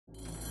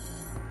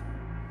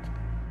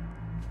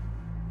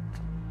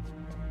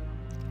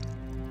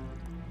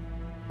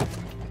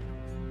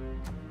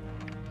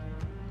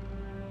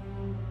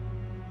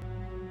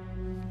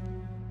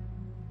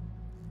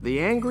The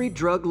angry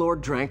drug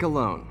lord drank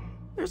alone.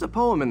 There's a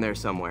poem in there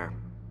somewhere.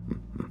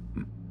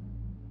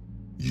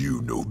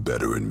 You know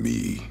better than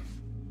me.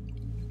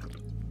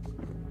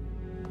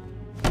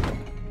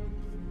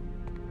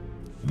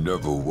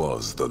 Never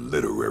was the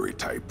literary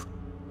type.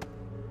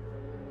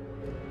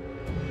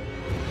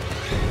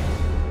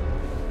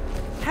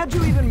 How'd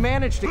you even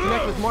manage to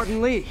connect with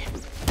Martin Lee?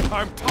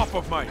 I'm top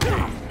of my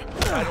game.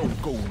 I don't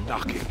go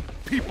knocking.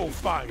 People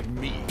find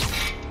me.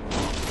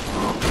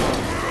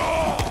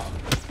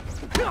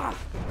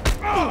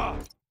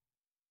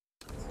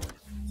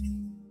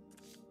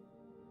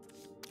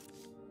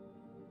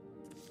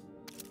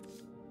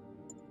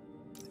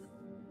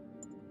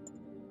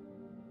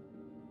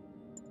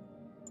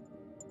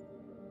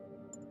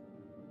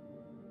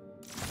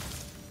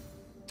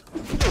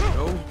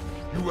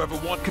 You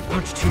ever want Could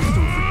punch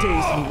Tombstone for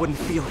days and he wouldn't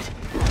feel it.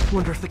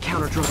 Wonder if the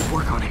counter drug would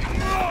work on him.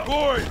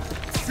 Boy,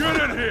 get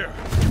in here!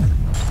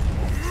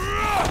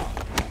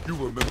 You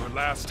remember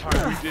last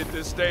time we did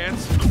this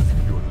dance?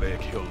 Your leg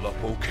healed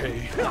up okay?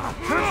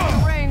 Hurts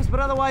the brains,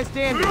 but otherwise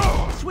dandy.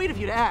 Sweet of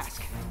you to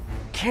ask.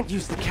 Can't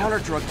use the counter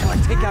drug till I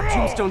take out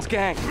Tombstone's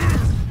gang.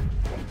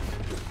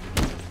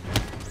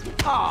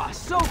 Ah,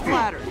 so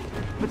flattered.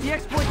 But the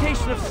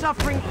exploitation of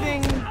suffering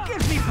thing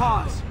gives me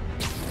pause.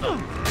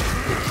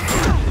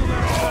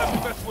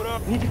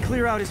 Need to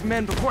clear out his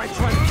men before I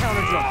try the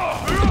counter drug.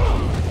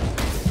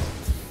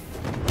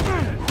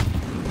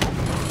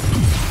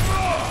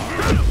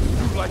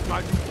 You like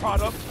my new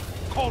product?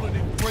 Calling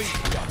it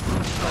Graveyard.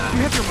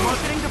 You have your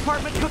marketing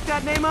department cook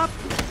that name up?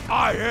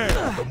 I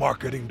am the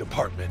marketing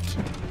department.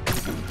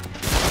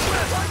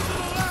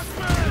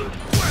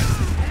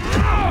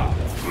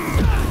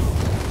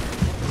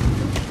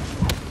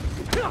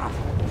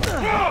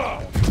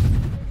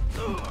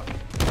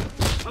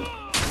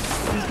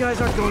 These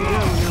guys aren't going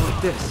down when you're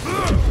like this.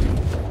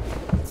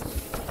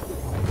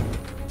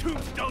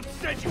 Tombstone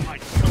said you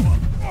might show up.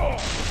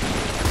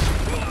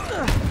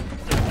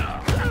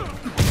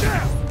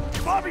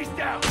 Bobby's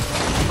down.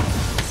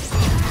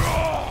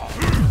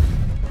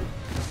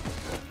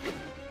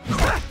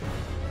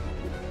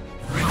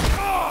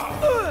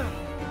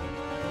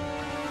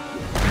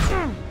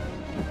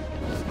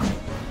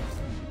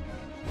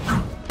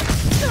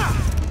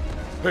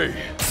 Hey,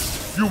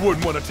 you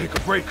wouldn't want to take a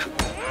break,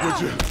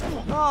 would you?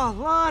 Oh,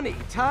 Lonnie,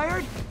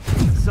 tired?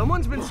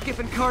 Someone's been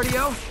skipping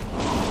cardio.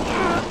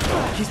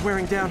 He's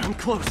wearing down. I'm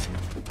close.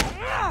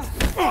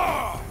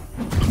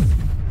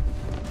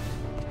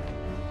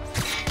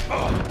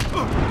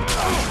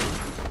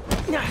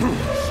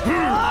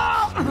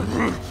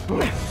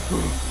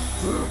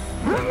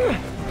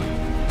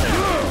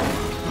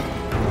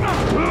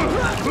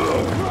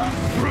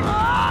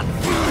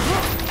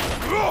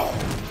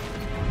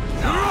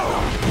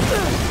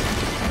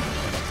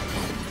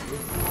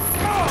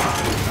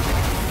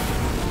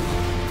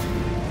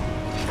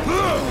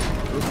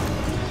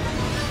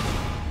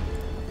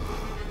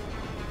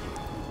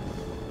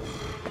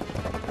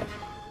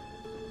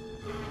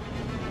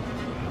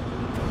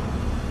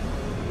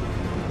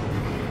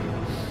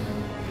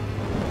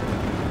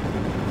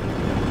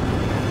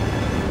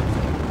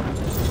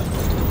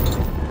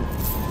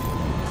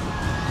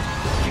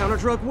 Counter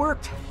drug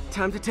worked.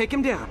 Time to take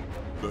him down.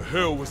 The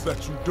hell was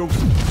that you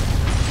dosing?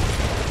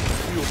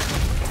 Feels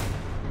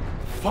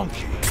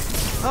funky.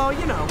 Oh,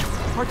 you know,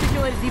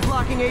 articulated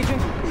deblocking agent,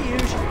 the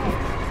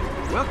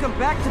usual. Welcome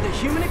back to the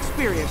human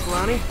experience,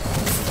 Lonnie.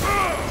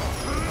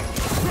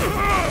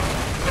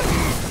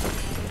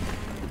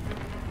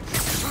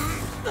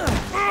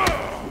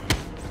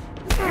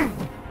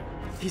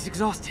 He's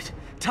exhausted.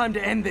 Time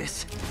to end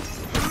this.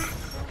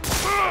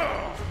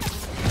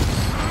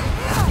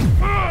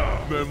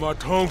 Man, my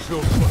tongue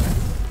feels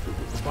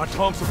funny. My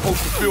tongue's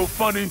supposed to feel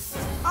funny?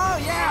 Oh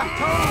yeah,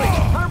 totally.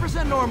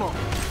 100% normal. I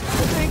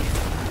think.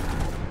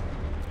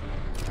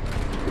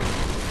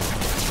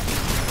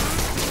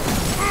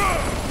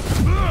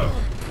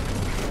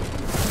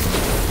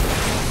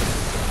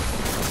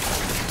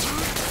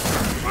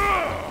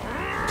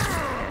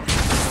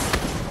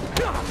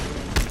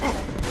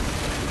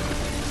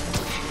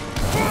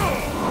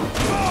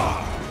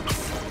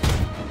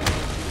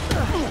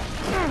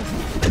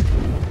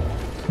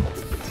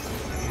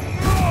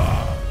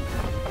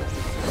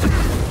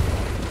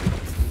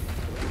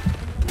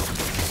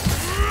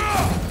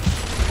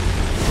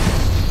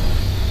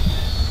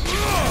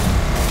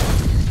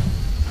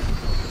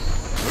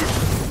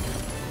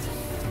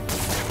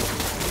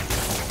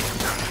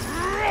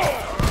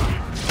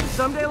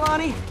 Someday,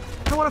 Lonnie,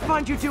 I want to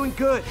find you doing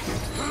good.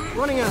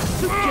 Running a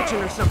soup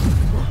kitchen or something.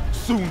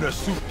 Soon as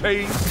soup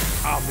pays,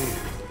 I'm in.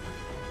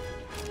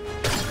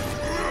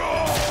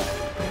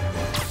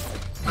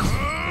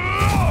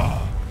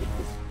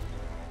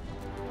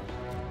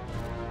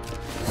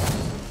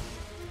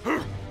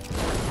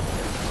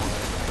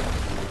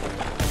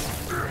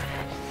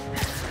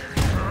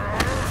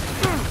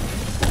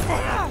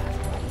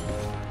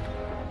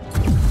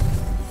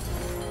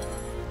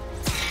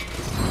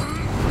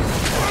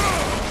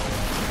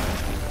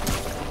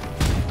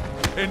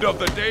 End of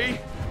the day,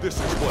 this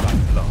is what I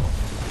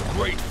love.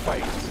 Great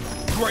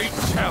fights, great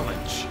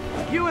challenge.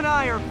 You and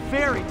I are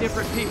very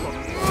different people.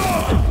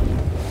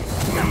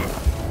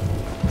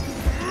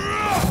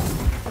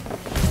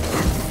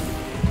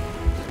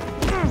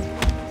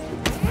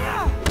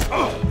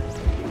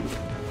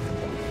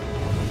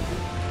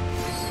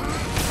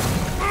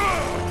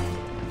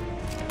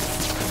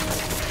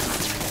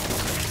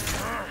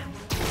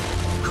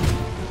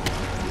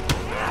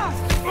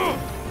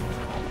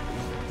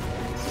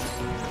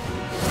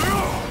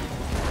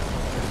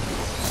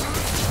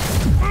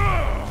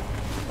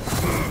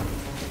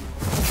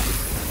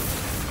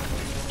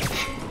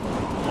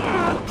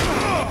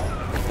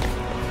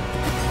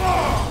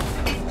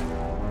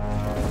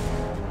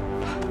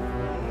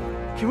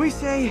 Can we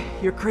say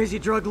your crazy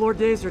drug lord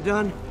days are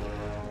done?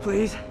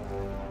 Please?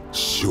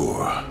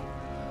 Sure.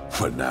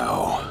 For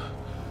now.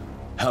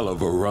 Hell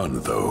of a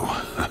run, though.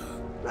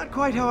 Not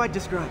quite how I'd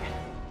describe it.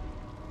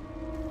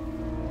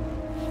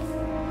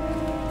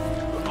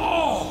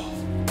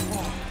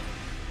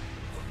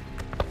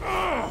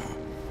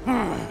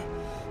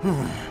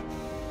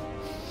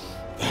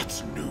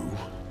 That's new.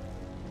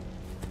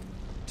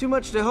 Too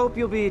much to hope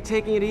you'll be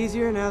taking it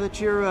easier now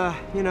that you're,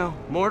 you know,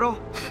 mortal?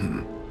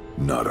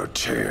 Not a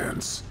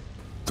chance.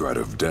 Threat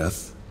of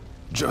death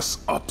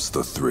just ups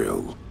the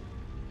thrill.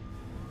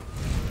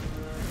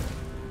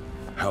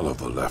 Hell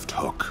of a left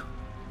hook.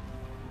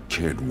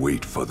 Can't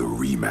wait for the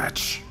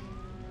rematch.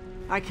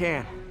 I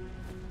can.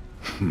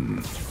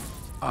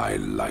 I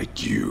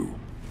like you.